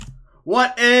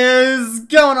What is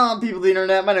going on, people of the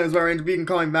internet? My name is Warren, you can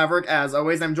call me Maverick. As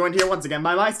always, I'm joined here once again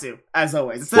by Mysu. As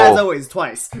always. It's as always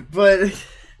twice. But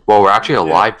well, we're actually a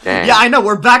live band. Yeah, I know,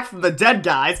 we're back from the dead,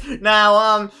 guys.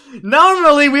 Now,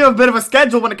 normally we have a bit of a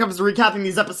schedule when it comes to recapping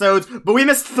these episodes, but we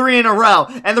missed 3 in a row.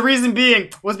 And the reason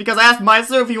being was because I asked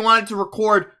Mysu if he wanted to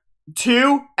record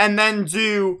 2 and then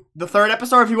do the 3rd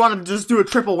episode, or if he wanted to just do a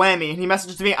triple whammy. And he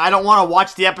messaged me, I don't want to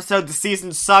watch the episode, the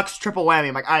season sucks, triple whammy.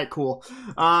 I'm like, alright, cool.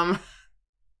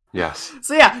 Yes.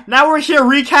 So yeah, now we're here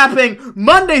recapping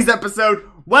Monday's episode,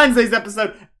 Wednesday's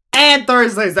episode, and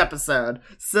Thursday's episode.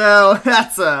 So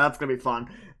that's gonna be fun.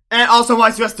 And also,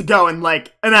 Mysu has to go in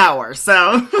like an hour,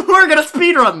 so we're gonna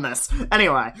speedrun this.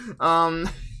 Anyway,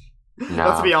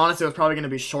 let's be honest, it was probably gonna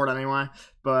be short anyway,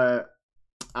 but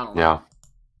I don't know. Yeah.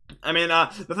 I mean,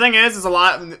 the thing is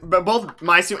but both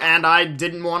Mysu and I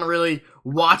didn't want to really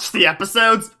watch the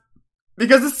episodes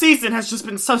because the season has just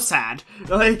been so sad.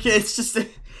 Like, it's just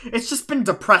been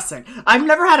depressing. I've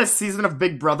never had a season of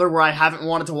Big Brother where I haven't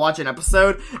wanted to watch an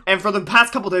episode, and for the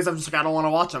past couple days, I'm just like, I don't want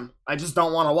to watch them. I just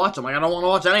don't want to watch them. Like, I don't want to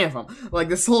watch any of them. Like,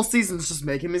 this whole season's just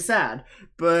making me sad.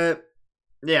 But,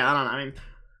 yeah, I don't know. I mean,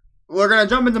 we're gonna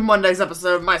jump into Monday's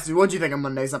episode. Mysu, what'd you think of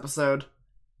Monday's episode?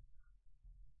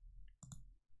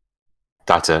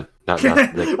 That's it. What'd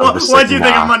you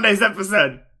think of Monday's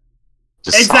episode?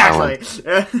 Just exactly.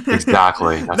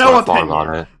 Exactly. That's No what I thought opinion.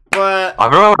 about it. But I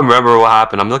don't remember what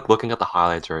happened. I'm like looking at the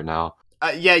highlights right now.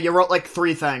 yeah, you wrote like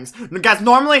 3 things. Guys,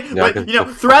 normally, Yeah,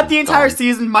 throughout the entire dumb.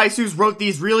 season, Mysu's wrote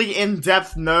these really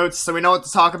in-depth notes, so we know what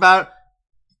to talk about.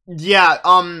 Yeah,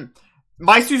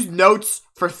 Mysu's notes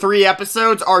for 3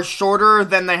 episodes are shorter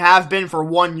than they have been for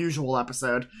 1 usual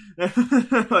episode.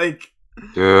 Like,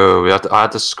 Dude, I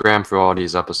had to scram through all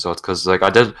these episodes because like I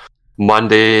did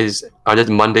Mondays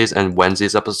and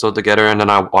Wednesdays episode together, and then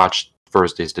I watched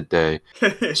Thursdays today.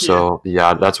 So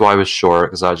yeah, that's why it was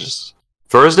short because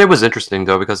Thursday was interesting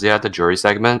though because they had the jury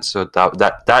segment, so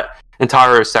that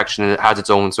entire section has its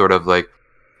own sort of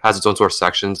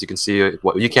sections. You can see it.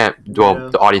 What you can't,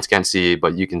 the audience can't see,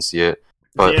 but you can see it.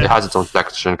 But it has its own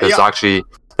section because actually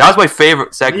that was my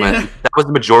favorite segment. Yeah. That was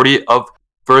the majority of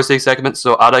Thursday segment.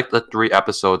 So out of the 3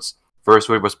 episodes,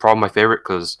 Thursday was probably my favorite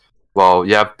because, well,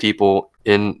 you have people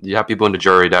in the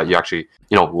jury that you actually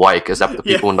like, except the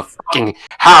people in the fucking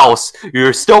house.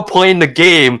 You're still playing the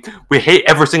game. We hate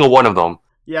every single one of them.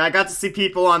 Yeah, I got to see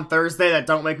people on Thursday that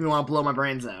don't make me want to blow my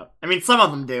brains out. I mean, some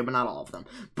of them do, but not all of them.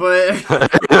 But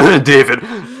David.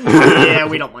 Yeah,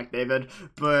 we don't like David.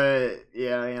 But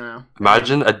yeah,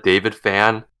 Imagine a David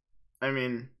fan. I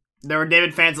mean, there were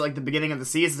David fans at like the beginning of the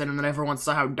season, and then everyone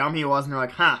saw how dumb he was, and they're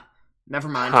like, "Huh, never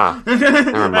mind."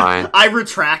 Never mind. I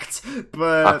retract.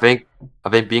 But I think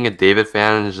being a David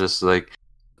fan is just like,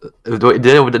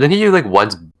 didn't he like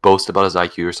once boast about his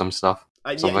IQ or some stuff?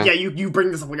 Yeah, you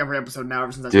bring this up like every episode now.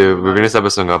 Ever since Dude, we're gonna have a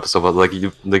episode, but like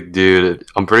dude,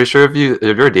 I'm pretty sure if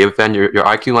you're a David fan, your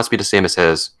IQ must be the same as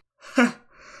his.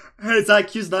 His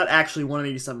IQ's not actually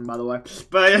 187, by the way.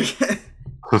 But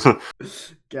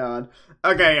God.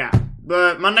 Okay, yeah.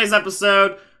 But Monday's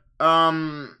episode,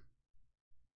 yeah.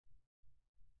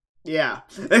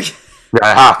 That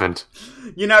happened.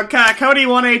 Cody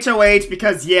won HOH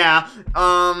because I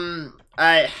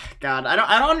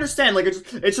don't understand. Like,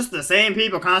 it's just the same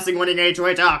people constantly winning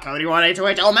HOH. Oh, Cody won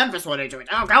HOH. Oh, Memphis won HOH.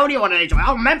 Oh, Cody won HOH.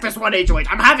 Oh, Memphis won HOH.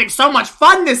 I'm having so much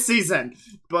fun this season.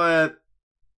 But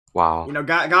wow.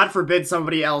 God forbid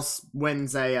somebody else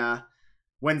wins a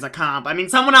comp. I mean,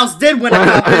 someone else did win a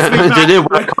comp this week. They did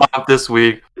win a comp this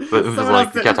week, but it was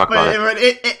like, we can't talk about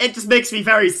it. It just makes me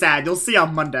very sad. You'll see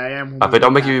on Monday. But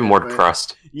don't make you even more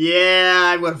depressed. Yeah,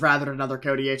 I would have rathered another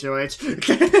Cody HOH.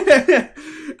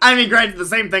 I mean, granted, the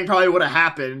same thing probably would have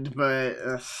happened, but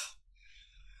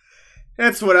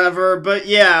it's whatever. But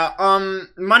yeah,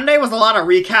 Monday was a lot of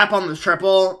recap on the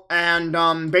triple,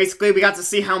 and basically we got to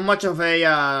see how much of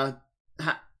a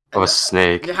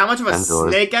snake. How much of a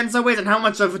snake Enzo is, and how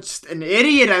much of just an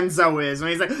idiot Enzo is. When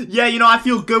he's like, I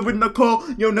feel good with Nicole.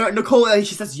 Nicole,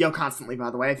 she says yo constantly,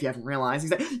 by the way, if you haven't realized.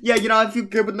 He's like, I feel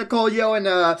good with Nicole, and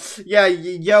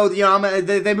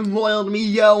they've been loyal to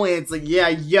me, and it's like,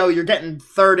 you're getting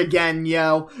 3rd again,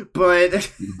 but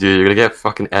dude, you're gonna get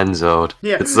fucking Enzo'd.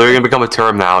 Yeah. It's literally gonna become a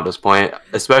term now at this point,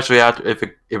 especially after if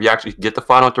you actually get the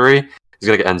final 3, he's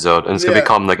gonna get Enzo'd, and it's gonna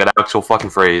become like an actual fucking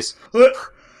phrase.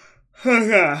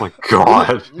 Oh my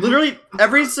god. Literally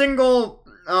every single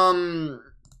time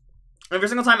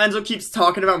Enzo keeps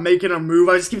talking about making a move,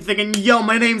 I just keep thinking,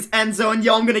 my name's Enzo, and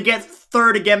I'm gonna get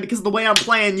third again because of the way I'm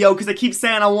playing, yo, because I keep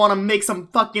saying I want to make some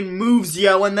fucking moves,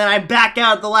 yo, and then I back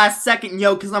out at the last second,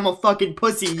 yo, because I'm a fucking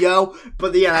pussy, yo.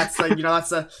 But yeah, that's like,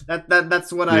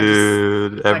 that's what I just...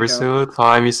 Dude, every single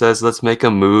time he says, let's make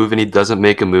a move, and he doesn't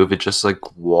make a move, it's just like,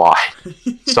 why?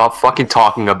 Stop fucking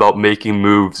talking about making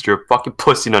moves. You're a fucking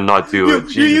pussy to not do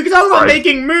it. You can talk about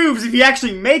making moves if you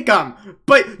actually make them,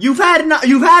 but you've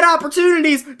had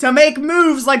opportunities to make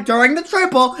moves like during the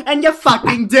triple, and you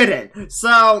fucking didn't.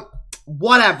 So,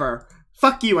 whatever.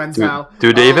 Fuck you, Enzo.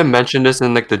 Dude, they even mentioned this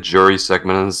in like the jury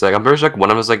segment, and it's like, I'm pretty sure like one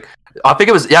of them was like, I think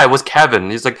it was Kevin.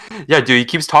 He's like, yeah, dude, he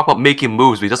keeps talking about making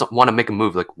moves, but he doesn't want to make a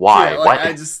move. Like, why? Yeah, like,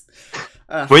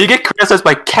 what? When you get criticized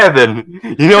by Kevin,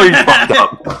 you know you fucked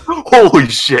up. Holy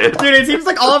shit. Dude, it seems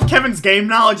like all of Kevin's game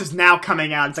knowledge is now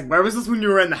coming out. It's like, where was this when you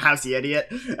were in the house, you idiot?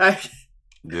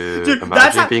 Dude,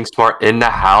 imagine being smart in the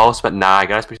house, but nah, I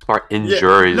gotta be smart in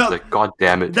juries. No, like, god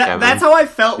damn it, Kevin. That's how I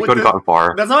felt with could've gotten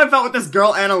far. That's how I felt with this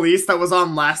girl, Annalise, that was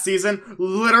on last season.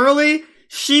 Literally,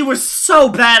 she was so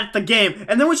bad at the game.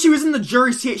 And then when she was in the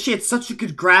jury, she had such a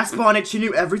good grasp on it. She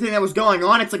knew everything that was going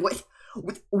on. It's like,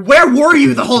 where were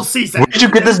you the whole season? Where did you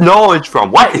get this knowledge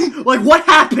from? What? Like, what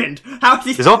happened? How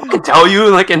did... Does someone fucking tell you,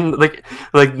 like, in, like,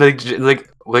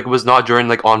 it was not during,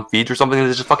 like, on feeds or something,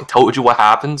 they just fucking told you what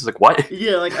happens? Like, what?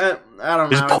 Yeah, like, I don't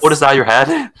know. Just pulled this out of your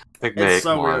head? Like, it's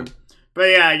so weird. But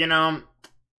yeah,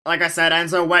 like I said,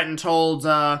 Enzo went and told,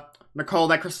 Nicole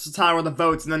that Chris and Tyler were the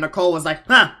votes, and then Nicole was like,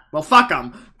 well, fuck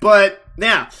them. But,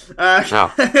 yeah.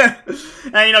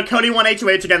 And, Cody won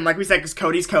HOH again, like we said, because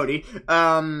Cody's Cody.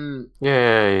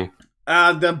 Yay.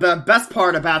 The best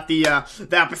part about the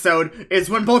episode is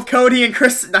when both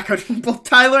both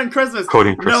Tyler and Christmas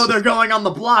know they're going on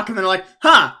the block, and they're like,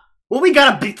 well, we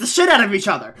gotta beat the shit out of each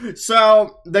other.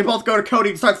 So, they both go to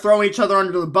Cody and start throwing each other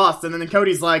under the bus, and then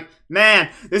Cody's like, man,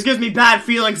 this gives me bad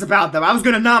feelings about them. I was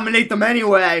gonna nominate them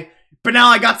anyway, but now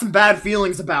I got some bad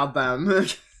feelings about them.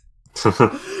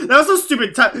 That was so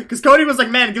stupid, because Cody was like,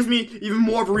 man, it gives me even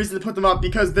more of a reason to put them up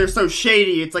because they're so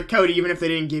shady. It's like, Cody, even if they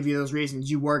didn't give you those reasons,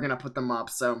 you were gonna put them up,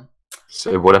 so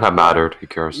it wouldn't have mattered. Who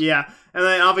cares? Yeah, and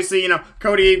then obviously,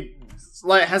 Cody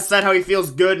has said how he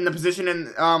feels good in the position in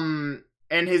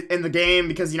the game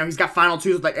because he's got final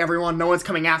twos with like everyone. No one's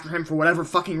coming after him for whatever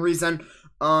fucking reason.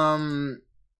 Yeah,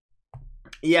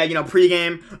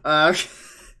 pregame.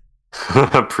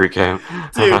 Pre-game.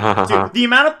 Dude, the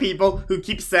amount of people who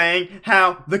keep saying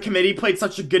how the committee played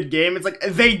such a good game, it's like,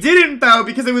 they didn't though,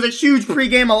 because it was a huge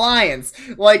pre-game alliance.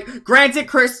 Like, granted,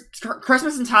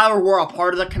 Christmas and Tyler were a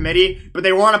part of the committee, but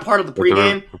they weren't a part of the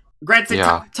pre-game. Granted,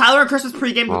 Tyler and Christmas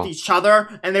pre-gamed with each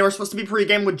other, and they were supposed to be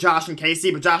pre-game with Josh and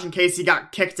Casey, but Josh and Casey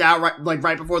got kicked out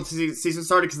right before the season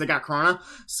started because they got corona.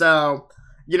 So,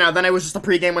 then it was just a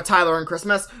pre-game with Tyler and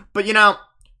Christmas. But,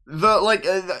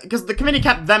 because the committee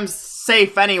kept them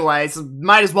safe anyway, so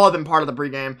might as well have been part of the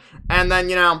pregame. And then,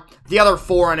 the other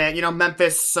four in it,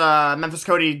 Memphis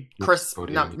Cody,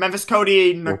 Memphis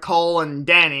Cody, Nicole, and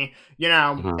Danny, in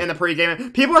the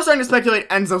pregame. People are starting to speculate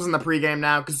Enzo's in the pregame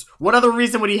now, because what other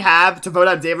reason would he have to vote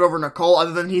out David over Nicole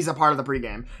other than he's a part of the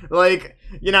pregame? Like,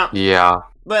 Yeah.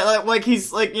 But, like,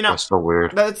 he's, like, That's so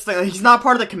weird. He's not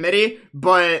part of the committee,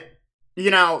 but...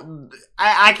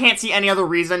 I can't see any other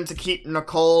reason to keep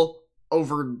Nicole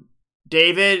over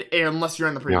David unless you're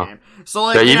in the pregame. Yeah. So,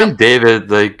 like, even David,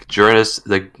 like, during his,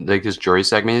 like his jury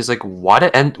segment, he's like,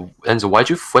 Enzo, why'd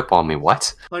you flip on me?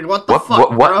 What? Like, what the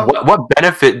fuck, bro? What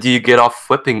benefit do you get off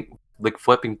flipping?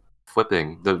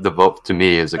 The vote to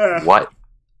me is like, what?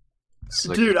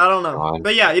 Like, dude, I don't know. God.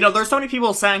 But yeah, there's so many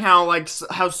people saying how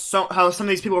some of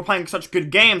these people are playing such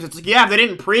good games. It's like, yeah, if they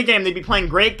didn't pregame, they'd be playing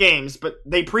great games. But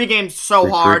they pregamed so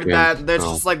hard that they're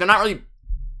just like, they're not really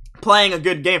playing a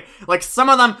good game. Like, some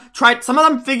of them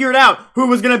figured out who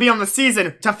was gonna be on the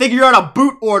season to figure out a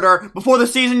boot order before the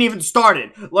season even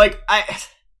started. Like,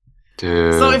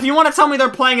 Dude. So if you want to tell me they're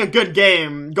playing a good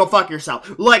game, go fuck yourself.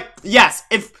 Like, yes,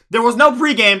 if there was no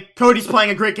pregame, Cody's playing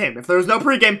a great game. If there was no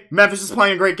pregame, Memphis is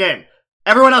playing a great game.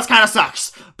 Everyone else kind of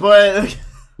sucks, but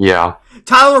yeah,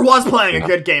 Tyler was playing a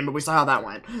good game, but we saw how that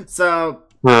went. So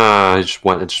it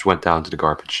just went down to the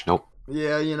garbage. Nope.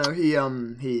 Yeah, he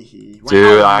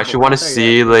Dude, I actually want to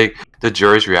see like the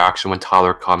jury's reaction when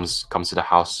Tyler comes to the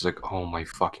house. It's like, oh my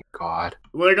fucking god.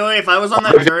 Literally, if I was on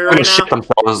that jury right now,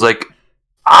 I was like,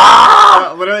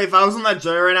 literally, if I was on that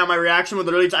jury right now, my reaction would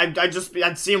literally,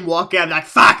 I'd see him walk in, like,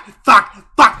 fuck,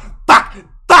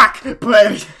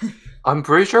 but. I'm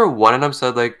pretty sure one of them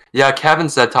said, like, yeah, Kevin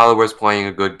said Tyler was playing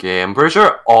a good game. I'm pretty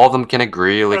sure all of them can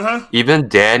agree. Like, even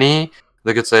Danny,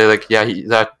 they could say, like, yeah,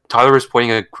 that Tyler was playing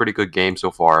a pretty good game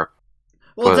so far.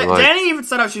 Well, But, like, Danny even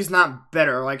said how she's not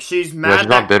bitter. Like, she's mad she's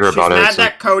not bitter about it. She's mad It's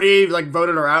that Cody, like,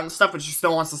 voted her out and stuff, but she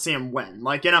still wants to see him win.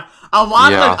 Like, you know, a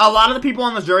lot of the people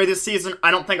on the jury this season,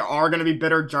 I don't think are going to be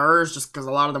bitter jurors, just because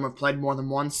a lot of them have played more than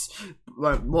once.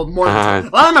 Well, more than a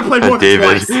lot of them have played more than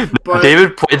twice. But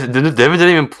David didn't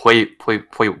even play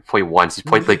once. He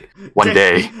played, like, one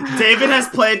day. David has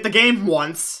played the game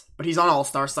once, but he's on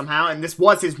All-Stars somehow, and this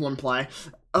was his one play.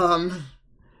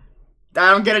 I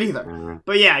don't get it either.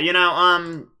 But yeah, you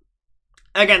know,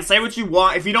 again, say what you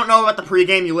want. If you don't know about the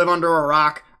pregame, you live under a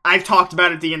rock. I've talked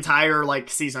about it the entire, like,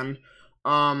 season.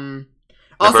 Also,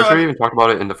 I'm sure we even talked about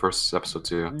it in the first episode,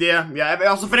 too. Yeah.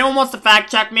 Also, if anyone wants to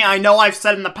fact-check me, I know I've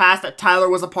said in the past that Tyler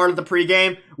was a part of the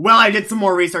pregame. Well, I did some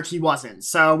more research. He wasn't.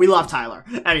 So, we love Tyler.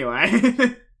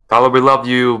 Anyway. Tyler, we love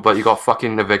you, but you got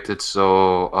fucking evicted,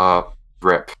 so,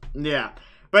 rip. Yeah.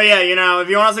 But yeah, you know, if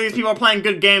you want to see these people playing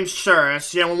good games, sure.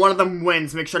 You know, when one of them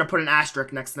wins, make sure to put an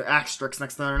asterisk next to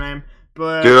their name.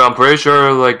 But dude, I'm pretty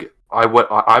sure, like, I would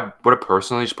have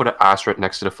personally just put an asterisk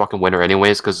next to the fucking winner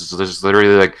anyways, because there's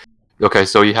literally, like, okay,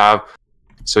 so you have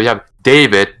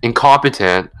David,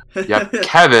 incompetent, you have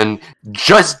Kevin,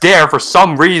 just there for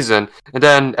some reason, and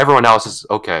then everyone else is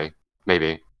okay,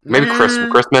 maybe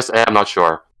Christmas, I'm not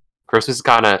sure. Christmas is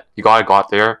kind of, you got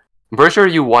there. I'm pretty sure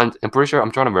you won. I'm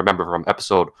trying to remember from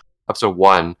episode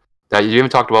 1 that you even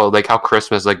talked about, like, how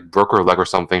Christmas, like, broke her leg or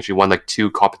something. She won, like, 2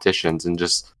 competitions and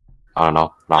just, I don't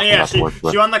know.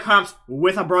 She won the comps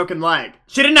with a broken leg.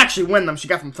 She didn't actually win them. She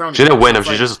got them thrown. She didn't win them.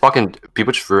 She just fucking,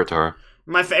 people just threw it to her.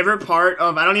 My favorite part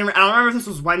of I don't remember if this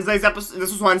was Wednesday's episode.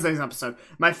 This was Wednesday's episode.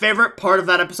 My favorite part of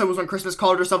that episode was when Christmas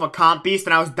called herself a comp beast,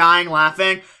 and I was dying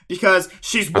laughing because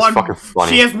she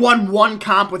has won 1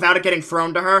 comp without it getting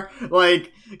thrown to her.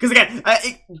 Like, because again,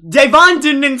 Davon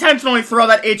didn't intentionally throw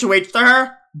that HOH to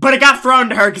her, but it got thrown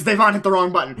to her because Davon hit the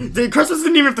wrong button. Christmas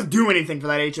didn't even have to do anything for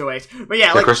that HOH. But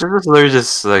yeah, like, Christmas was literally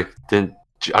just like didn't.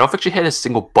 I don't think she hit a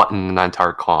single button in that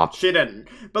entire comp. She didn't.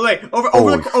 But like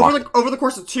over the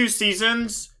course of 2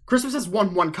 seasons, Christmas has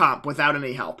won 1 comp without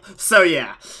any help. So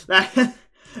yeah,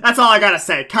 that's all I gotta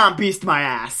say. Comp beast my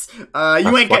ass.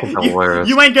 You ain't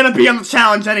gonna be on the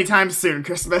challenge anytime soon,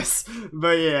 Christmas.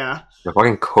 But yeah. Yeah,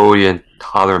 fucking Cody and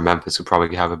Tyler and Memphis would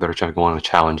probably have a better chance of going on the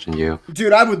challenge than you.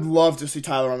 Dude, I would love to see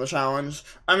Tyler on the challenge.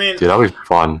 I mean, dude, that would be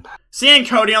fun. Seeing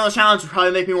Cody on the challenge would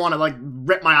probably make me want to, like,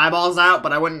 rip my eyeballs out,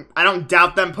 but I don't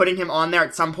doubt them putting him on there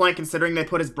at some point, considering they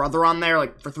put his brother on there,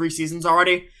 like, for 3 seasons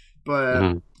already.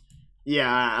 But,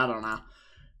 yeah, I don't know.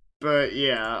 But,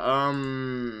 yeah,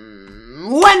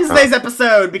 Wednesday's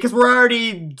episode, because we're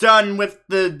already done with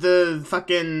the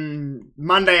fucking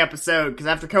Monday episode, because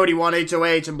after Cody won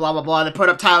HOH and blah, blah, blah, they put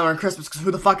up Tyler and Christmas, because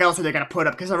who the fuck else are they gonna put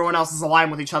up, because everyone else is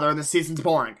aligned with each other, and this season's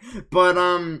boring. But,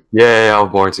 yeah,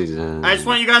 boring season. I just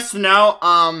want you guys to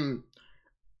know,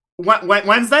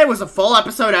 Wednesday was a full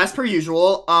episode as per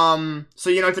usual,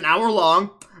 so, you know, it's an hour long.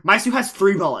 Mysu has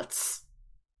 3 bullets.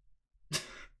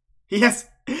 He has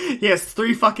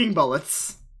 3 fucking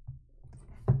bullets.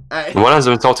 One is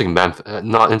insulting Memphis,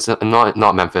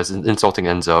 not Memphis, insulting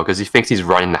Enzo because he thinks he's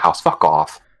running the house. Fuck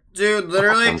off, dude.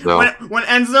 Literally, when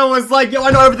Enzo was like, "Yo,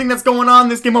 I know everything that's going on in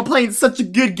this game. I'm playing such a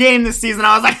good game this season."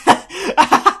 I was like,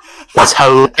 "That's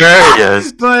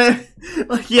hilarious." But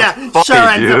like, yeah, sure,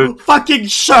 Enzo, dude. Fucking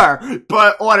sure.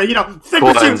 But what, you know, think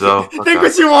what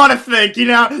you want to think. You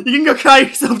know, you can go cry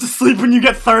yourself to sleep when you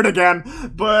get 3rd again.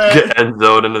 But get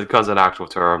Enzo'd and it becomes an actual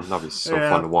term. That'd be so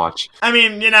fun to watch. I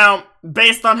mean, you know,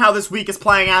 based on how this week is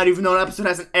playing out, even though an episode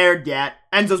hasn't aired yet,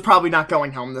 Enzo's probably not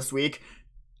going home this week.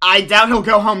 I doubt he'll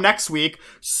go home next week.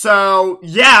 So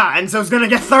yeah, Enzo's gonna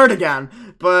get 3rd again.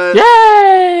 But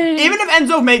yay! Even if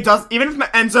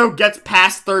Enzo gets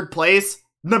past 3rd place,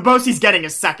 Nabosi's getting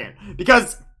his 2nd,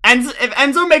 because if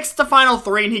Enzo makes the final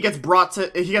 3 and he gets brought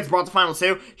to final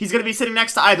 2, he's gonna be sitting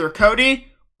next to either Cody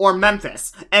or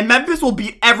Memphis, and Memphis will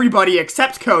beat everybody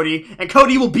except Cody, and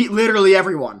Cody will beat literally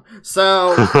everyone.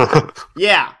 So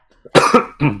yeah,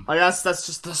 I guess that's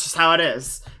just how it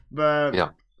is. But yeah,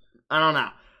 I don't know.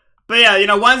 But yeah, you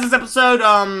know, Wednesday's episode,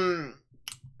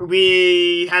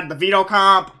 we had the veto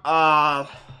comp.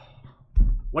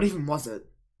 What even was it?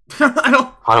 I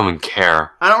don't even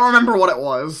care. I don't remember what it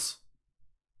was.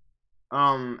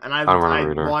 And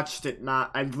I watched it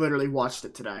I literally watched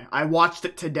it today. I watched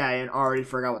it today and already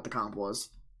forgot what the comp was.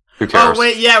 Who cares? Oh,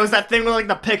 wait, yeah, it was that thing with, like,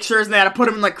 the pictures and they had to put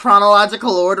them in, like,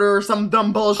 chronological order or some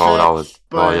dumb bullshit.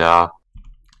 Yeah.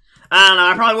 I don't know,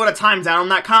 I probably would have timed out on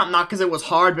that comp, not because it was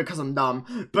hard, because I'm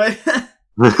dumb. But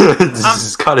this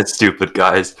is kind of stupid,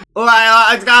 guys. Well,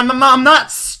 I'm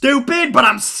not stupid, but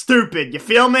I'm stupid. You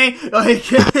feel me? Like,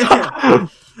 I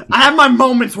have my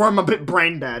moments where I'm a bit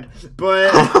brain dead,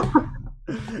 but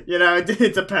You know,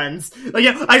 it depends. Like,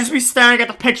 yeah, I'd just be staring at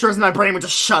the pictures and my brain would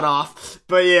just shut off.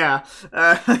 But yeah.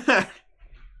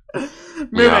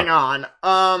 Moving on.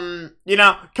 You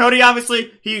know, Cody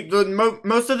obviously,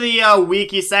 most of the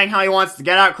week he's saying how he wants to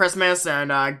get out Christmas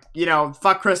and, you know,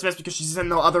 fuck Christmas because she's in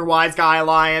the other Wise Guy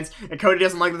Alliance, and Cody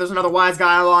doesn't like that there's another Wise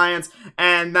Guy Alliance,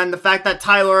 and then the fact that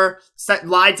Tyler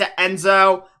lied to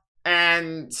Enzo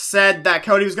and said that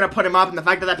Cody was gonna put him up, and the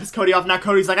fact that that pissed Cody off, now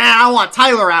Cody's like, I want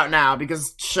Tyler out now,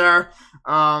 because, sure,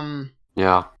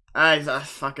 yeah.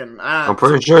 I'm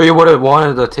pretty sure you would have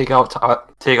wanted to take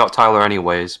out Tyler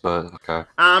anyways, but okay.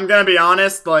 I'm gonna be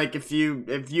honest, like, if you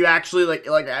actually,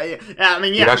 I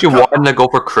mean, yeah. You actually wanted to go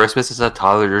for Christmas instead of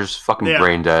Tyler, you're just fucking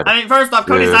brain dead. I mean, first off,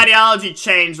 Cody's ideology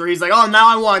changed, where he's like, oh, now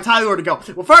I want Tyler to go.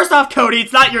 Well, first off, Cody,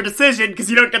 it's not your decision, because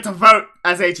you don't get to vote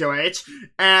as HOH,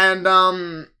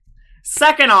 and,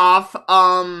 second off,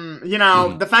 you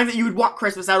know, the fact that you would want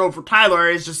Christmas out over Tyler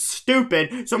is just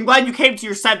stupid, so I'm glad you came to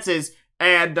your senses,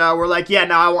 and, we're like, yeah,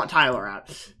 now I want Tyler out.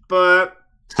 But,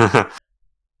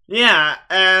 yeah,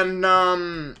 and,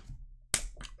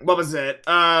 what was it?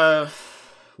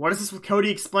 What is this with Cody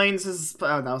explains his,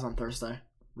 oh, that was on Thursday.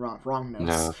 Wrong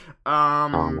notes.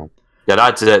 No. Yeah,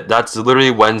 that's it. That's literally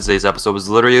Wednesday's episode. It was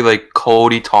literally like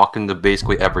Cody talking to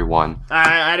basically everyone.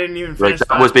 I didn't even finish that.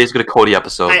 That was basically the Cody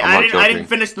episode. I didn't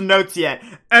finish the notes yet.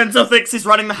 Enzo thinks he's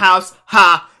running the house.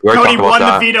 Ha! Cody won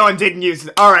the veto and didn't use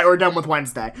it. Alright, we're done with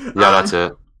Wednesday. Yeah, that's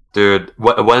it. Dude,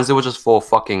 Wednesday was just full of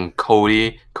fucking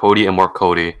Cody, and more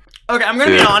Cody. Okay, I'm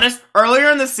gonna be honest.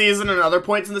 Earlier in the season and other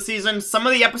points in the season, some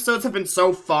of the episodes have been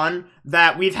so fun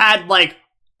that we've had, like,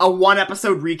 a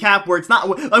one-episode recap where it's not...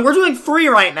 Like, we're doing 3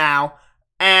 right now,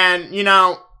 and, you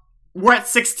know, we're at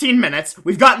 16 minutes.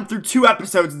 We've gotten through 2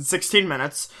 episodes in 16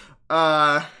 minutes.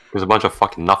 Because a bunch of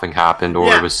fucking nothing happened,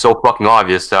 or it was so fucking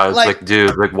obvious that I was like,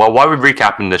 dude, like, why are we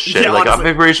recapping this shit? Yeah, like, honestly.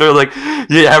 I'm pretty sure, like,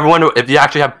 yeah, everyone, if you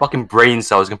actually have fucking brain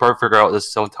cells, you can probably figure out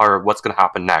this entire what's gonna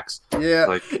happen next.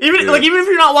 Yeah. Even if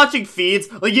you're not watching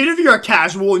feeds, like, even if you're a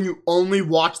casual and you only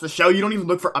watch the show, you don't even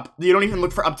look for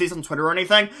updates on Twitter or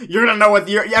anything. You're gonna know what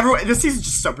this season's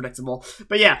just so predictable.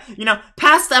 But yeah, you know,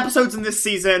 past episodes in this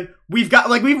season, we've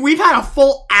had a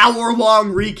full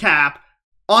hour-long recap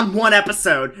on one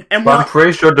episode, and I'm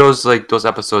pretty sure those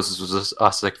episodes was just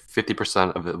us, like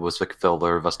 50% of it was like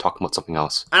filler of us talking about something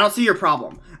else. I don't see your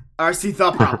problem. Or I see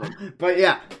the problem. But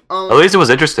yeah. At least it was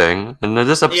interesting. And then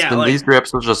this episode, these 3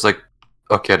 episodes, just like,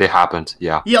 okay, they happened.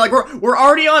 Yeah. Yeah, like we're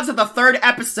already on to the 3rd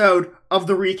episode of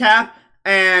the recap,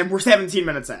 and we're 17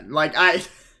 minutes in. Like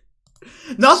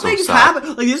nothing's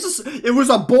happened. Like it was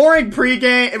a boring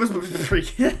pregame. It was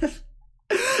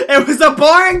It was a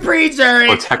boring pre-jury.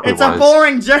 It's a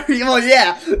boring jury. Well,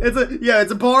 yeah.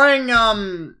 It's a boring,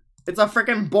 it's a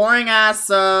freaking boring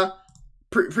ass,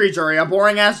 pre-jury. A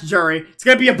boring ass jury. It's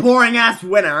gonna be a boring ass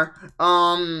winner.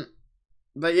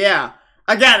 But yeah.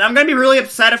 Again, I'm gonna be really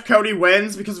upset if Cody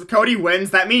wins, because if Cody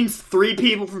wins, that means 3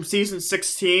 people from season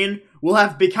 16 will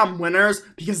have become winners,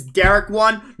 because Derek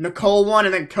won, Nicole won,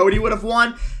 and then Cody would have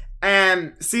won.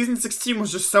 And season 16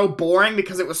 was just so boring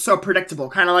because it was so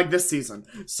predictable, kind of like this season.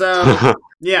 So,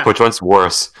 yeah. Which one's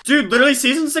worse? Dude, literally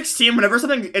season 16, whenever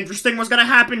something interesting was gonna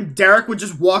happen, Derek would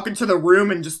just walk into the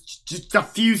room and just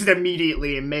diffuse it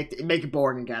immediately and make it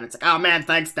boring again. It's like, oh man,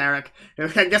 thanks, Derek. I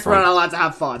guess we're not allowed to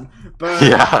have fun. But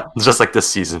yeah, just like this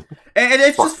season. And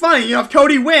it's just funny, you know, if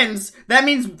Cody wins, that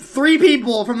means 3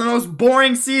 people from the most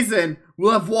boring season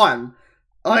will have won.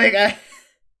 Like,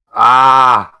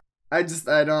 I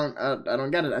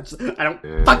don't get it. I don't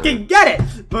fucking get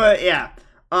it. But yeah.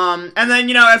 And then,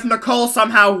 you know, if Nicole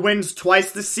somehow wins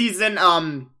twice this season,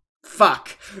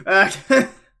 fuck.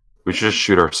 We should just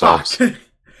shoot ourselves.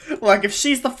 Look, if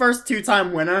she's the first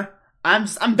 2-time winner, I'm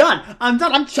done.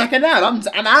 I'm checking out.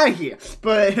 I'm out of here.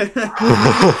 But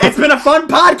it's been a fun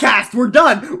podcast. We're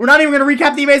done. We're not even gonna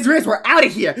recap the Amazing Race. We're out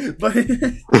of here. But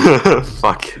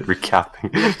fuck recapping.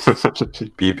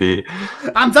 BB.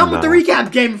 I'm done with the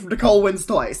recap game if Nicole wins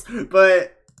twice.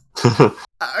 But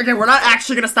okay, we're not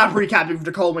actually gonna stop recapping if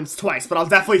Nicole wins twice. But I'll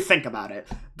definitely think about it.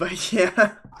 But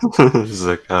yeah. It's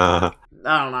like I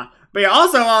don't know. But yeah,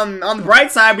 also on the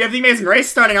bright side, we have the Amazing Race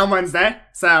starting on Wednesday.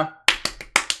 So.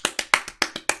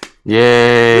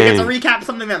 Yay! We get to recap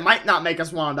something that might not make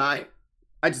us want to die.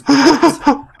 But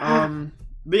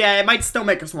yeah, it might still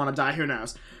make us want to die, who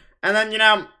knows. And then, you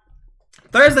know,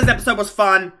 Thursday's episode was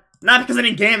fun, not because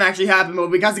any game actually happened, but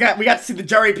because we got to see the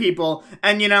jury people,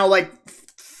 and, you know, like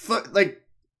 3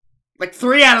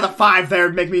 out of the 5 there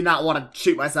would make me not want to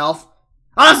shoot myself.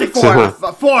 Honestly, 4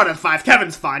 out of 5.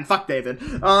 Kevin's fine. Fuck David.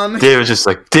 David's just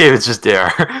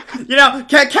there. You know,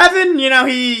 Kevin, you know,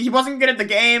 he wasn't good at the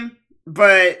game.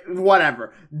 but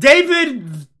whatever.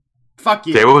 David, fuck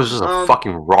you. David was just a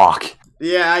fucking rock.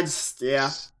 Yeah,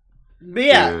 But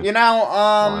yeah, Dude. you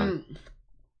know,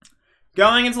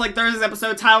 going into like Thursday's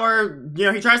episode, Tyler, you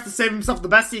know, he tries to save himself the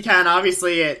best he can.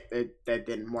 Obviously, it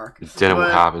didn't work. It didn't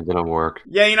happen. It didn't work.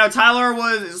 Yeah, you know, Tyler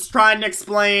was trying to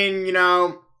explain, you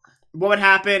know, what would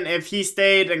happen if he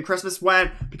stayed and Christmas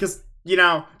went, because, you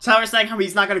know, Tyler's saying how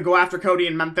he's not going to go after Cody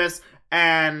in Memphis,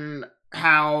 and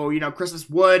how, you know, Christmas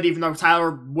would, even though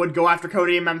Tyler would go after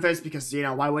Cody in Memphis, because, you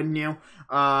know, why wouldn't you?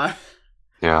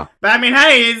 Yeah. But I mean,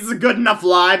 hey, it's a good enough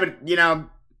lie, but, you know,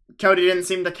 Cody didn't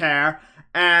seem to care.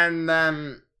 And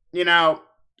then, you know,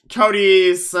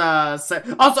 Cody's, also,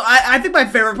 I think my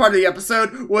favorite part of the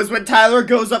episode was when Tyler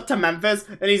goes up to Memphis,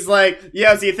 and he's like,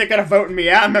 yeah, so you think of voting me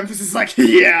out? And Memphis is like,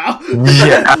 yeah.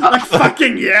 Yeah. Like,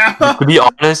 fucking yeah. To be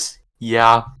honest,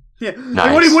 yeah. Yeah.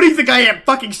 Nice. Like, what do you think I am?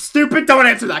 Fucking stupid? Don't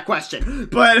answer that question.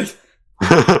 But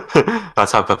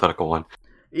that's a hypothetical one.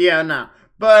 yeah, no.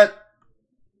 But,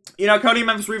 you know, Cody and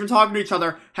Memphis were even talking to each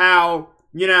other how,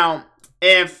 you know,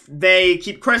 if they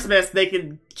keep Christmas, they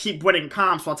can keep winning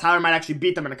comps, while Tyler might actually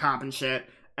beat them in a comp and shit.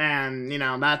 And, you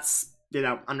know, that's, you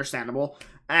know, understandable.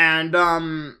 And,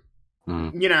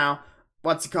 you know,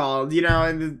 what's it called? You know,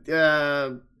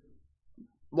 and,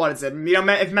 what is it? You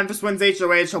know, if Memphis wins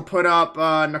HOH, he'll put up,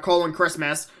 Nicole and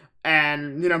Christmas,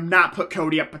 and, you know, not put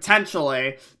Cody up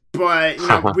potentially. But, you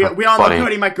know, we all know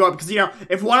Cody might go up, because, you know,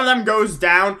 if one of them goes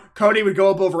down, Cody would go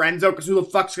up over Enzo, because who the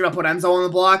fuck's gonna put Enzo on the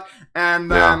block?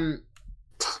 And then,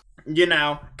 you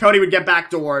know, Cody would get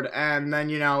backdoored, and then,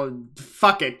 you know,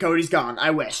 fuck it, Cody's gone.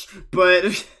 I wish.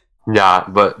 But yeah,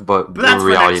 but that's in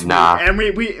reality, for next nah. week. And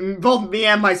we both me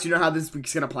and Mysu know how this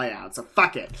week's gonna play out, so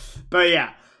fuck it. But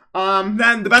yeah.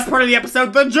 Then the best part of the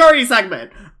episode, the jury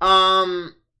segment.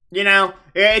 You know,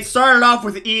 it started off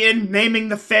with Ian naming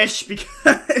the fish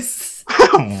because...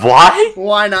 Why?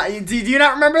 Why not? Do you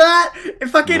not remember that? It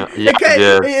fucking... Yeah,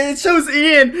 it shows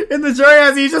Ian in the jury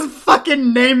as he's just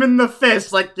fucking naming the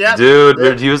fish. Like, yeah.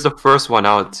 Dude, he was the first one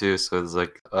out, too, so it's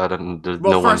like, there's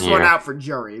no one here. First one out for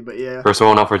jury, but yeah. First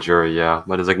one out for jury, yeah.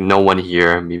 But it's like, no one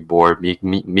here, me bored, me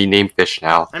name fish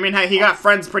now. I mean, hey, he got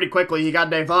friends pretty quickly. He got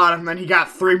Devon, and then he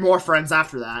got 3 more friends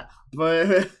after that.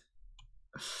 But...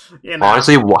 You know.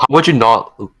 Honestly,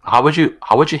 how would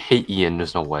you hate Ian?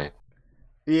 There's no way.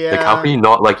 Yeah. Like, how can you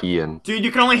not like Ian? Dude,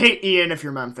 you can only hate Ian if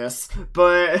you're Memphis.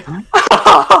 But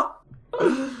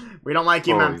we don't like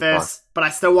you, Holy Memphis. fuck. But I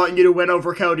still want you to win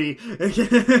over Cody.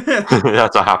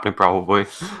 That's not happening, probably.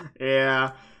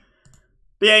 Yeah.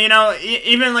 But yeah, you know,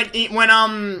 even like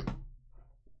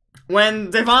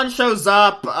when Devon shows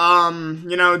up,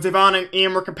 you know, Devon and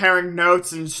Ian were comparing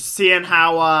notes and seeing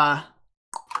how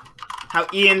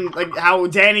Ian, like, how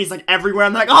Danny's, like, everywhere.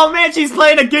 I'm like, oh, man, she's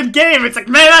playing a good game. It's like,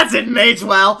 man, that didn't age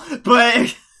well.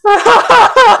 But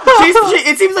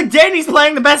it seems like Danny's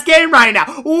playing the best game right now.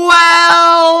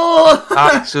 Well...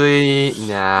 Actually,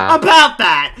 nah. About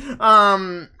that.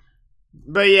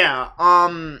 But yeah,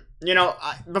 you know,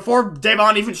 before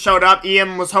Devon even showed up,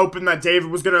 Ian was hoping that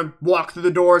David was gonna walk through the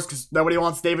doors, because nobody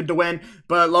wants David to win,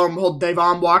 but lo and behold,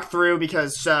 Devon walked through,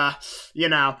 because, you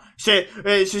know, she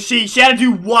had to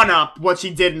do one-up what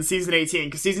she did in Season 18,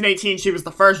 because Season 18, she was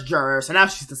the first juror, so now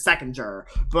she's the second juror,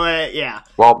 but, yeah.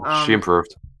 Well, she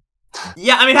improved.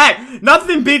 Yeah, I mean, hey,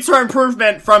 nothing beats her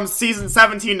improvement from Season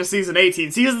 17 to Season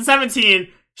 18. Season 17,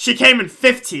 she came in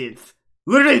 15th.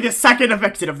 Literally the second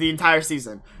evicted of the entire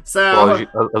season. So,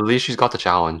 well, at least she's got the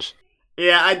challenge.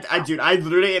 Yeah, dude, I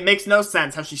literally, it makes no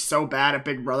sense how she's so bad at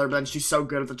Big Brother, but then she's so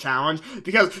good at the challenge.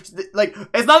 Because, like,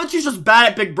 it's not that she's just bad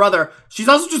at Big Brother, she's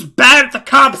also just bad at the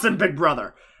comps in Big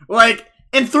Brother. Like,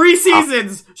 in 3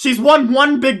 seasons, she's won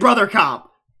 1 Big Brother comp.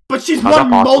 But she's won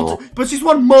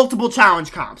multiple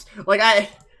challenge comps. Like,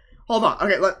 hold on.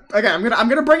 Okay, I'm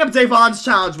gonna bring up Devon's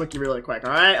challenge wiki really quick.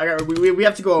 All right, okay, we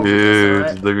have to go over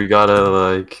this. All right? We gotta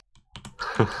like.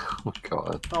 Oh my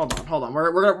god. Hold on.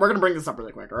 We're gonna bring this up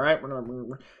really quick. All right, we're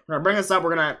gonna bring this up.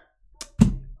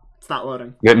 It's not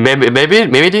loading. Maybe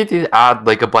they need to add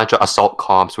like a bunch of assault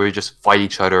comps where you just fight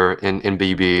each other in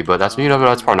BB, but that's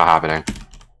that's probably not happening.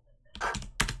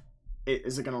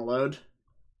 Is it gonna load?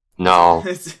 No,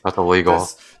 that's illegal.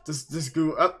 This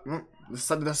Google up.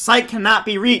 The site cannot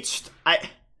be reached.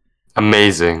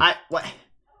 Amazing. Can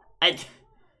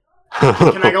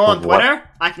I go on Twitter?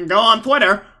 I can go on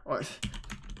Twitter.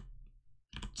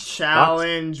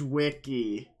 Challenge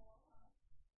wiki.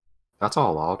 That's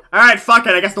all allowed. Alright, fuck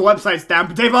it. I guess the website's down.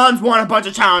 But Devon's won a bunch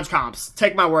of challenge comps.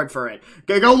 Take my word for it.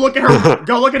 Go look at her.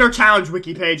 Go look at her challenge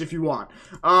wiki page if you want.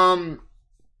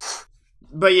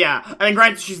 But yeah, I mean,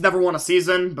 granted, she's never won a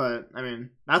season, but I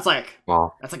mean, that's like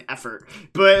effort.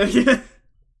 But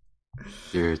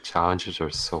Dude, challenges are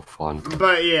so fun.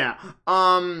 But yeah,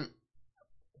 and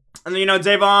then, you know,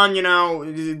 Davon, you know,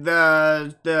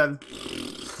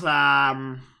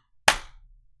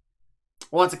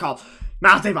 what's it called?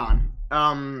 Not Davon.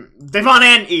 Davon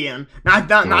and Ian.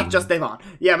 Not just Davon.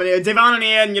 Yeah, but Davon and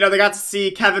Ian, you know, they got to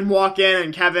see Kevin walk in,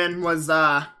 and Kevin, you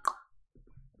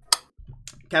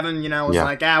know, was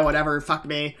like, whatever, fuck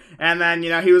me. And then, you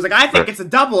know, he was like, I think it's a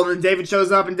double. And then David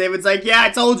shows up, and David's like, yeah, I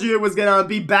told you it was gonna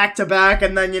be back-to-back.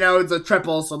 And then, you know, it's a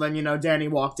triple. So then, you know, Danny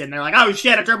walked in. They're like, oh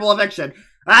shit, a triple eviction.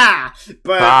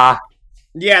 But,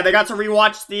 yeah, they got to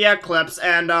rewatch the clips.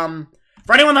 And,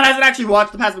 for anyone that hasn't actually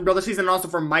watched the past Big Brother season, and also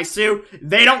for Mysu,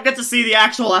 they don't get to see the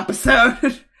actual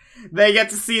episode. They get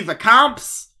to see the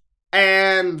comps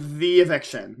and the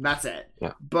eviction. That's it.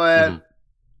 Yeah. But,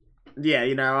 yeah,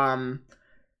 you know,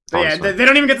 yeah, they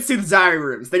don't even get to see the diary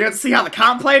rooms. They get to see how the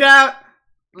comp played out,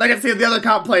 they get to see how the other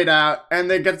comp played out, and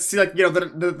they get to see, like, you know,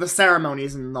 the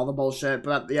ceremonies and all the bullshit.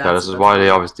 But, yeah. This is why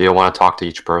they want to talk to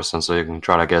each person, so you can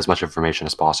try to get as much information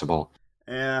as possible.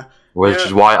 Yeah. Which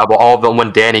is why all of them,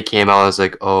 when Danny came out, I was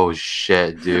like, oh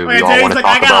shit, dude, we all want to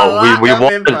talk about, we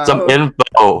want some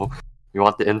info. We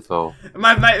want the info.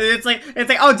 It's like,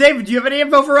 oh, David, do you have any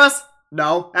info for us?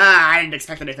 No. I didn't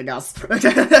expect anything else.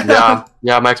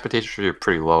 yeah, my expectations were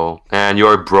pretty low. And you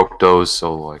already broke those,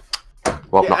 so, like,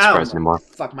 well, not surprised anymore.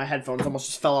 Fuck, my headphones almost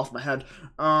just fell off my head.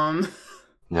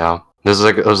 Yeah. This is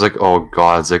like, it was like, oh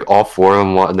god, it's like all four of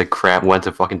them went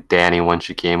to fucking Danny when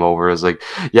she came over. It's like,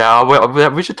 yeah,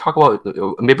 we should talk about,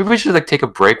 maybe we should, like, take a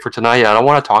break for tonight. I don't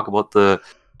want to talk about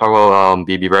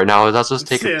BB right now. Let's just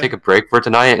take a break for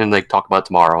tonight and, like, talk about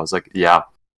tomorrow. It's like, yeah,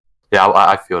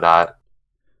 I feel that.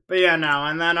 But yeah, no,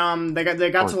 and then they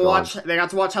got to watch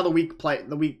how the week because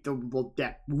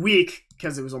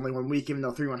it was only 1 week, even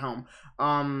though 3 went home.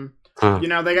 You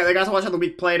know, they got to watch how the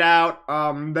week played out.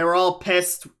 They were all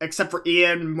pissed except for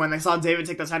Ian when they saw David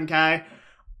take the 10K.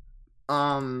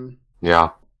 Yeah.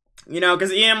 You know,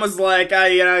 because Ian was like,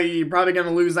 you know, you're probably gonna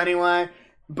lose anyway.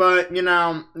 But, you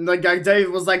know, the guy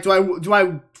David was like, do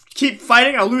I keep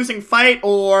fighting a losing fight,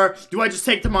 or do I just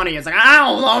take the money? It's like, I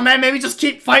don't know, man, maybe just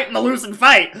keep fighting the losing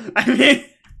fight. I mean,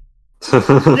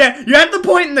 yeah, you're at the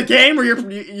point in the game where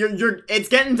you're it's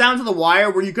getting down to the wire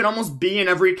where you could almost be in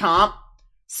every comp.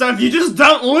 So if you just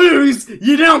don't lose,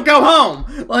 you don't go home.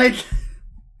 Like,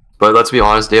 but let's be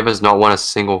honest, David has not won a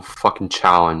single fucking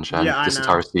challenge this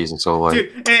entire season. So, like,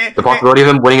 dude, the possibility of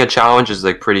him winning a challenge is,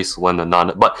 like, pretty slim to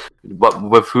none. But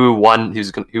with who won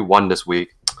this week,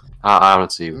 I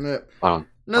don't see. I don't.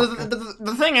 No,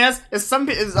 the thing is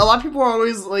a lot of people are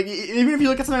always like, even if you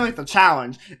look at something like the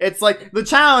challenge, it's like,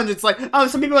 oh,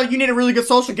 some people are like, you need a really good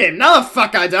social game. No, the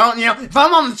fuck I don't. You know, if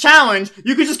I'm on the challenge,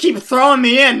 you could just keep throwing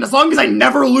me in. As long as I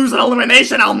never lose an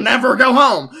elimination, I'll never go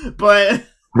home. But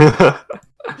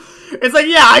it's like,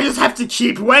 yeah, I just have to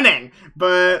keep winning.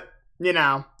 But, you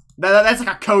know, that's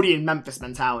like a Cody and Memphis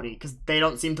mentality, because they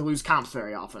don't seem to lose comps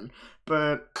very often.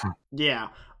 But, yeah.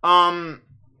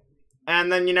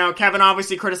 And then, you know, Kevin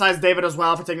obviously criticized David as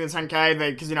well for taking the 10K,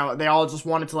 because, you know, they all just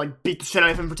wanted to, like, beat the shit out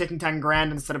of him for taking 10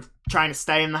 grand instead of trying to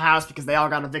stay in the house because they all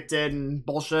got evicted and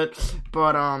bullshit.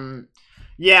 But,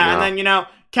 yeah, and then, you know,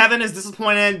 Kevin is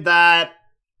disappointed that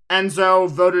Enzo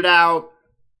voted out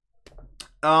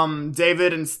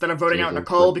David instead of voting out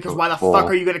Nicole, because why the fuck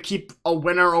are you gonna keep a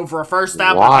winner over a first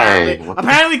step? Why?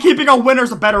 Apparently keeping a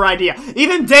winner's a better idea.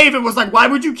 Even David was like, why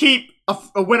would you keep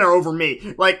a winner over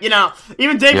me? Like, you know,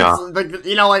 even David's like,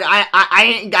 you know, like,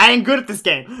 I ain't good at this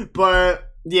game. But,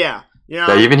 yeah. You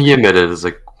know, even he admitted, it's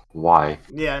like, why?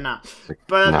 Yeah, no.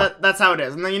 But that's how it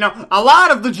is. And then, you know, a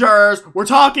lot of the jurors were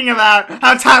talking about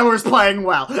how Tyler's playing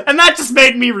well. And that just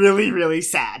made me really, really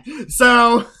sad.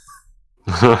 So,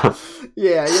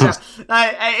 yeah, you know,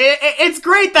 it's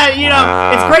great that, you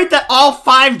know, it's great that all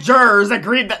 5 jurors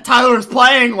agreed that Tyler's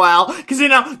playing well, because, you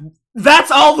know,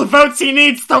 that's all the votes he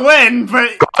needs to win,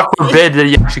 but God forbid that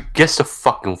he actually gets the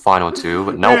fucking final 2,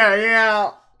 but no.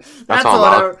 Yeah. That's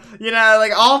all. You know,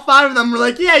 like, all 5 of them were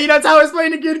like, yeah, you know, Tyler's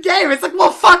playing a good game. It's like,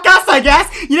 well, fuck us, I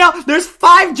guess. You know, there's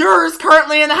 5 jurors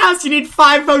currently in the house. You need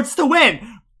 5 votes to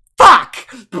win. Fuck!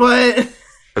 But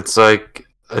it's like,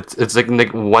 it's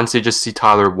like once they just see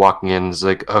Tyler walking in, it's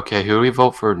like, okay, who do we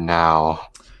vote for now?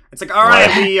 It's like,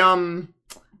 alright,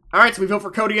 so we vote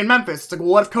for Cody and Memphis. It's like, well,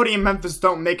 what if Cody and Memphis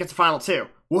don't make it to final 2?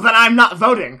 Well, then I'm not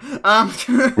voting.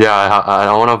 Yeah, I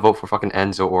don't want to vote for fucking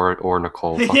Enzo or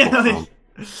Nicole. No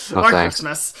or thanks.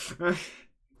 Christmas.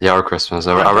 Yeah, or Christmas.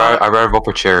 I'd rather vote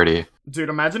for Charity. Dude,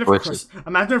 imagine if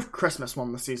Christmas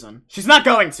won the season. She's not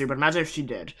going to, but imagine if she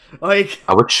did. Like,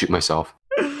 I would shoot myself.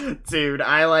 Dude,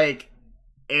 ew.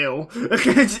 Ew.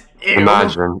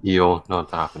 Imagine,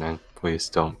 not happening. please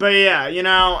don't. But yeah,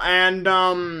 and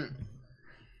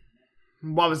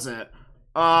what was it?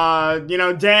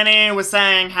 Danny was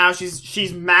saying how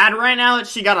she's mad right now that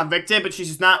she got evicted, but she's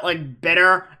just not like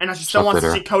bitter, and she still wants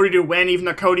to see Cody to win, even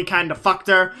though Cody kind of fucked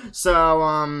her.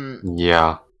 So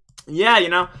yeah,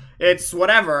 it's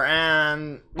whatever.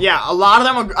 And yeah, all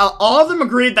of them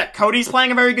agreed that Cody's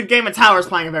playing a very good game and Tyler's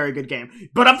playing a very good game.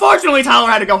 But unfortunately, Tyler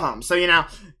had to go home. So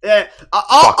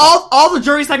all the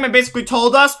jury segment basically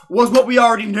told us was what we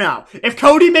already know. If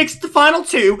Cody makes the final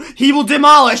 2, he will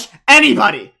demolish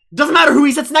anybody. Doesn't matter who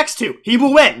he sits next to, he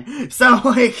will win. So,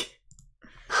 like...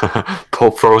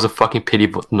 Pope throws a fucking pity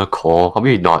button Nicole. How about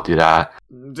you not do that?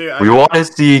 Dude, we want to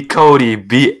see Cody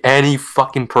beat any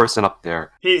fucking person up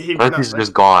there. He's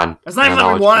just gone. It's not even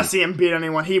that we want to see him beat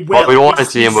anyone. He will. Well, we want to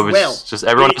see him, but it's just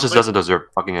everyone else just doesn't deserve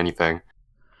fucking anything.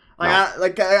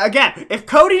 Again, if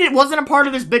Cody wasn't a part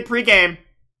of this big pregame,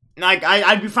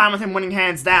 I'd be fine with him winning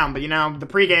hands down. But the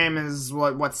pregame is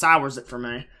what sours it for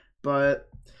me. But...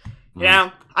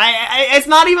 it's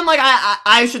not even like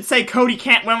I should say Cody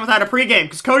can't win without a pregame,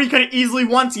 because Cody could have easily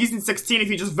won season 16 if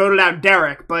he just voted out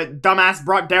Derek, but dumbass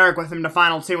brought Derek with him to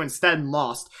final 2 instead and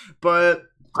lost. But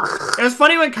it was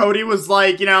funny when Cody was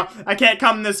like, I can't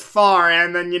come this far,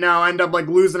 and then, end up like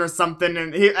losing or something,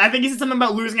 and I think he said something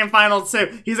about losing in final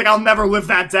 2. He's like, I'll never live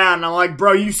that down, and I'm like,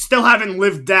 bro, you still haven't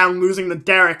lived down losing to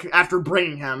Derek after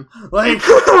bringing him. Like,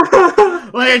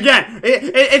 again,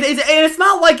 it's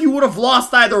not like you would have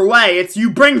lost either way. It's you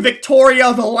bring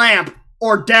Victoria the Lamp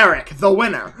or Derek, the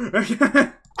winner.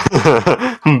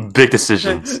 Big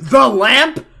decisions. The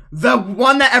Lamp, the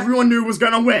one that everyone knew was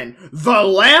gonna win. The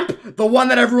Lamp, the one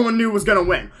that everyone knew was gonna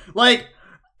win. Like,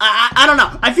 I don't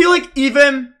know. I feel like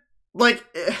even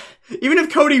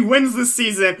if Cody wins this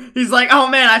season, he's like, oh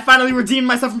man, I finally redeemed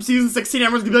myself from season 16.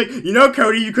 Everyone's gonna be like,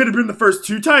 Cody, you could have been the first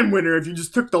 2-time winner if you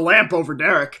just took the Lamp over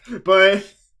Derek.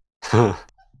 But...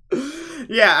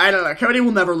 yeah, I don't know. Cody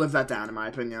will never live that down, in my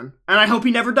opinion. And I hope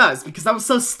he never does, because that was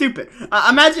so stupid.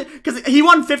 Imagine, because he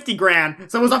won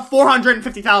 $50,000, so it was a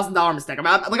 $450,000 mistake.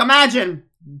 Imagine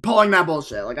pulling that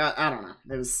bullshit. I don't know.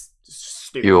 It was just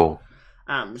stupid. Yo.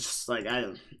 Just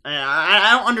I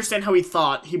don't understand how he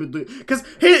thought he would lose. Because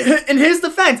in his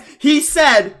defense, he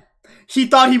said he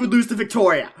thought he would lose to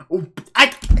Victoria.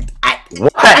 I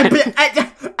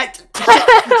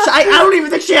don't even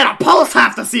think she had a pulse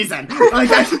half the season.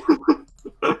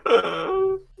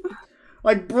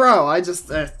 Bro,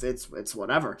 it's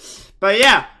whatever. But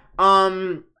yeah,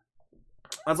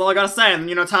 that's all I gotta say.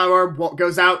 And Tyler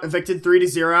goes out evicted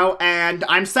 3-0, and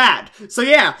I'm sad. So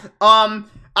yeah,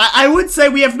 I would say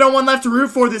we have no one left to root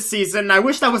for this season. I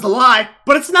wish that was a lie,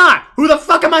 but it's not. Who the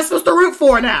fuck am I supposed to root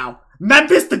for now?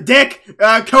 Memphis the dick.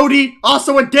 Cody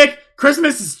also a dick.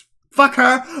 Christmas is. Fuck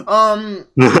her.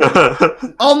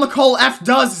 All Nicole F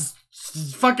does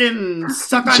is fucking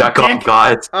suck on Check dick. On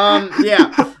God.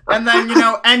 Yeah. And then,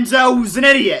 Enzo's an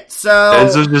idiot, so...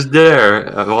 Enzo's just there.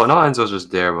 Well, not Enzo's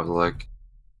just there, but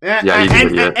yeah, he's an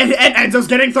idiot. And Enzo's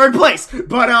getting 3rd place,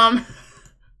 but,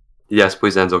 yes,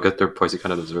 please, Enzo, get 3rd place. You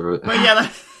kind of deserve it. But yeah,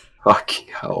 fucking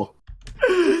hell.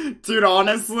 Dude,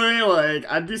 honestly,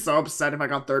 I'd be so upset if I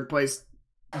got 3rd place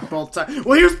both times.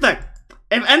 Well, here's the thing.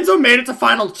 If Enzo made it to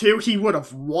Final 2, he would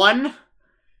have won.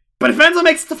 But if Enzo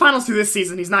makes it to Final 2 this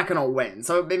season, he's not gonna win.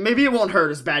 So maybe it won't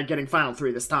hurt as bad getting Final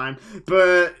 3 this time.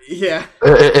 But, yeah.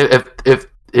 If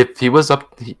he was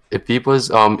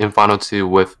in Final 2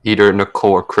 with either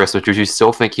Nicole or Chris, would you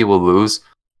still think he will lose?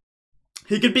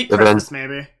 He could beat Chris,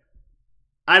 maybe.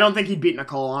 I don't think he'd beat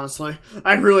Nicole, honestly.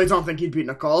 I really don't think he'd beat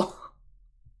Nicole.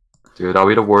 Dude, that'll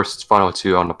be the worst Final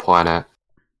 2 on the planet.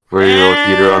 For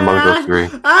either among those 3.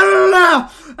 I don't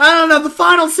know. The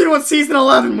Final 2 on Season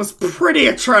 11 was pretty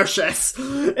atrocious.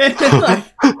 And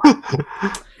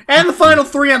the Final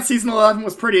 3 on Season 11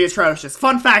 was pretty atrocious.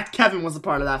 Fun fact, Kevin was a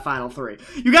part of that Final 3.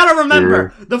 You gotta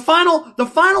remember, the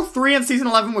Final 3 on Season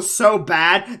 11 was so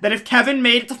bad that if Kevin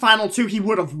made it to Final 2, he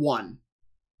would have won.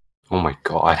 Oh my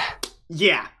god.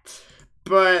 Yeah.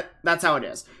 But that's how it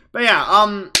is. But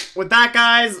yeah, with that,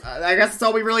 guys, I guess that's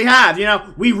all we really have.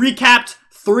 We recapped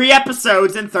 3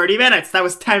 episodes in 30 minutes. That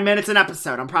was 10 minutes an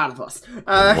episode. I'm proud of us.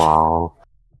 Wow.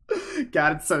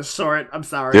 God, it's so short. I'm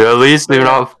sorry. Dude, at least we're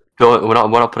not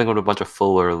putting out a bunch of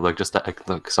filler, just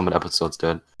like some of the episodes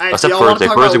did. Except Thursday.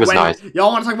 Thursday was nice.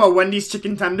 Y'all want to talk about Wendy's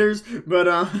chicken tenders? But,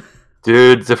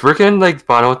 dude, the freaking,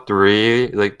 Final 3,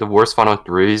 the worst Final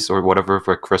 3s or whatever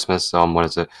for Christmas, what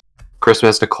is it?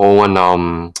 Christmas, Nicole,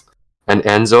 and, And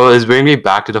Enzo is bringing me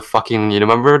back to the fucking. You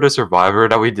remember the Survivor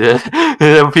that we did?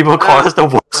 People call us the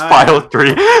worst final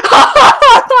 3.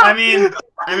 I mean,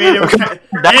 it was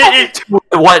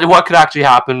what could actually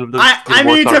happen?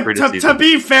 To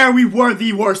be fair, we were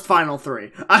the worst final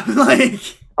 3. I'm like,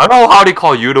 I don't know how they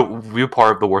call you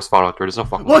part of the worst final 3. There's no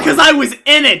fucking. Well, because I was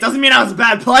in it doesn't mean I was a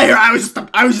bad player. I was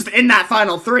just in that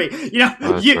final 3. You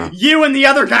know, you and the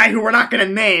other guy who we're not gonna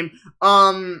name,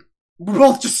 we're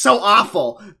both just so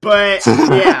awful. But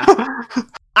yeah,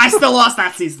 I still lost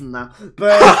that season though.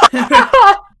 But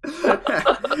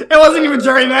it wasn't even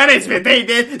jury management. They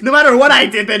did. No matter what I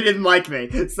did, they didn't like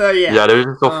me. So yeah. Yeah, they're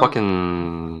just so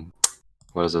fucking.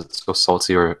 What is it? So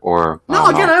salty or no?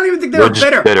 Again, I don't even think they were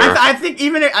bitter. I think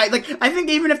even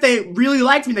if they really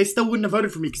liked me, they still wouldn't have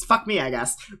voted for me. Because fuck me, I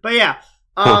guess. But yeah.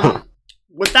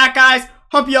 With that, guys.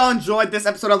 Hope you all enjoyed this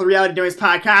episode of the Reality Noise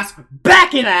podcast.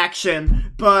 Back in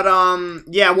action. But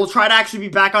yeah, we'll try to actually be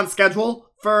back on schedule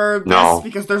for this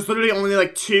because there's literally only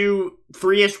like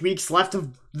 2-3-ish weeks left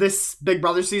of this Big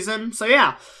Brother season. So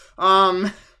yeah.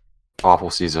 Awful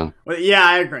season. Yeah,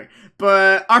 I agree.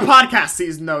 But our podcast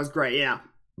season, though, is great, yeah.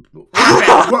 We're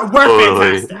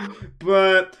fantastic.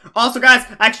 But also, guys,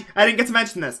 actually, I didn't get to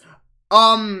mention this.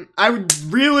 I would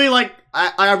really like,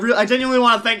 I genuinely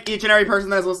want to thank each and every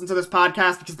person that has listened to this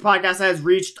podcast because the podcast has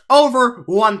reached over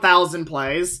 1,000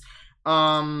 plays.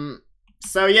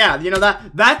 So yeah, you know,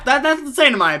 that's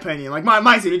insane in my opinion. Like,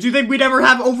 Mysu, did you think we'd ever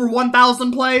have over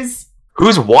 1,000 plays?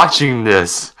 Who's watching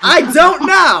this? I don't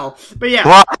know, but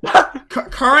yeah.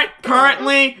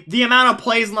 Currently, the amount of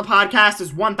plays on the podcast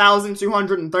is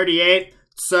 1,238.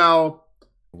 So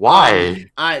why?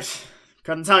 I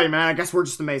couldn't tell you, man. I guess we're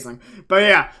just amazing. But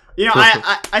yeah, you know,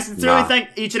 I sincerely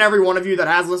thank each and every one of you that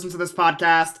has listened to this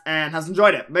podcast and has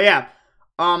enjoyed it. But yeah,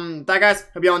 that guys,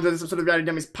 hope you all enjoyed this episode of Reality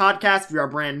Dummies podcast. If you are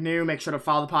brand new, make sure to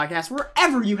follow the podcast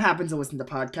wherever you happen to listen to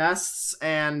podcasts,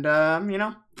 and you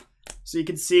know. So you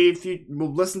can see if you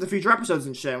will listen to future episodes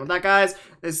and shit. With that, guys,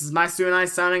 this is Mysu and I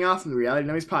signing off from the Reality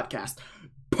Dummies podcast.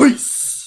 Peace!